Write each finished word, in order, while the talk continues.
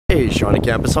Hey, Sean at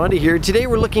Campus Honda here. Today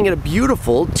we're looking at a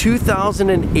beautiful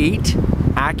 2008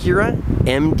 Acura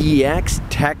MDX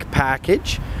tech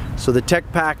package. So the tech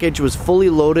package was fully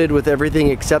loaded with everything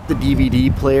except the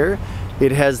DVD player.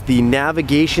 It has the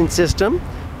navigation system.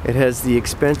 It has the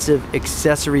expensive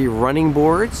accessory running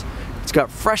boards. It's got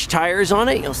fresh tires on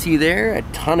it. You'll see there, a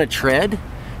ton of tread.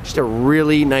 Just a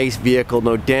really nice vehicle.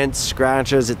 No dents,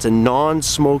 scratches. It's a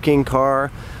non-smoking car.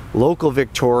 Local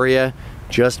Victoria.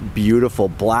 Just beautiful,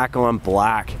 black on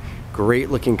black. Great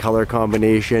looking color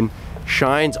combination.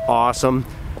 Shines awesome.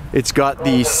 It's got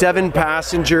the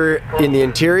 7-passenger in the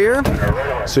interior.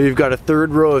 So you've got a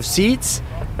third row of seats.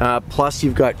 Plus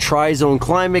you've got tri-zone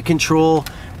climate control,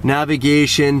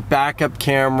 navigation, backup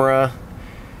camera.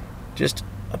 Just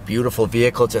a beautiful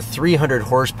vehicle. It's a 300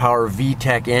 horsepower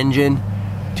VTEC engine.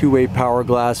 Two-way power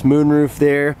glass moonroof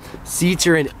there. Seats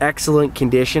are in excellent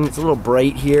condition. It's a little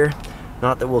bright here.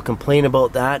 Not that we'll complain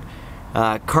about that.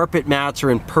 Carpet mats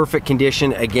are in perfect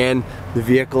condition. Again, the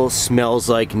vehicle smells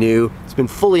like new. It's been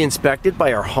fully inspected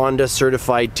by our Honda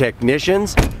certified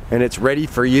technicians and it's ready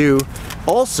for you.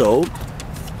 Also,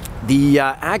 the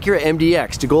Acura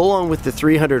MDX, to go along with the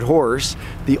 300 horse,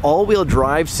 the all-wheel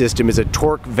drive system is a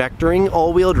torque vectoring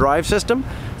all-wheel drive system.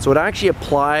 So it actually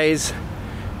applies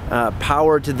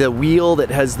power to the wheel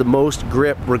that has the most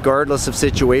grip regardless of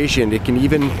situation. It can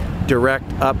even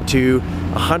direct up to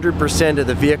 100% of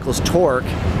the vehicle's torque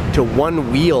to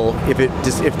one wheel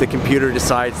if the computer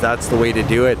decides that's the way to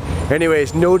do it.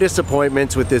 Anyways, no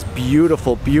disappointments with this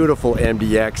beautiful, beautiful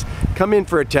MDX. Come in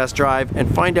for a test drive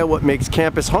and find out what makes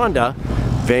Campus Honda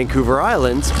Vancouver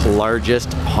Island's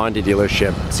largest Honda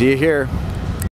dealership. See you here.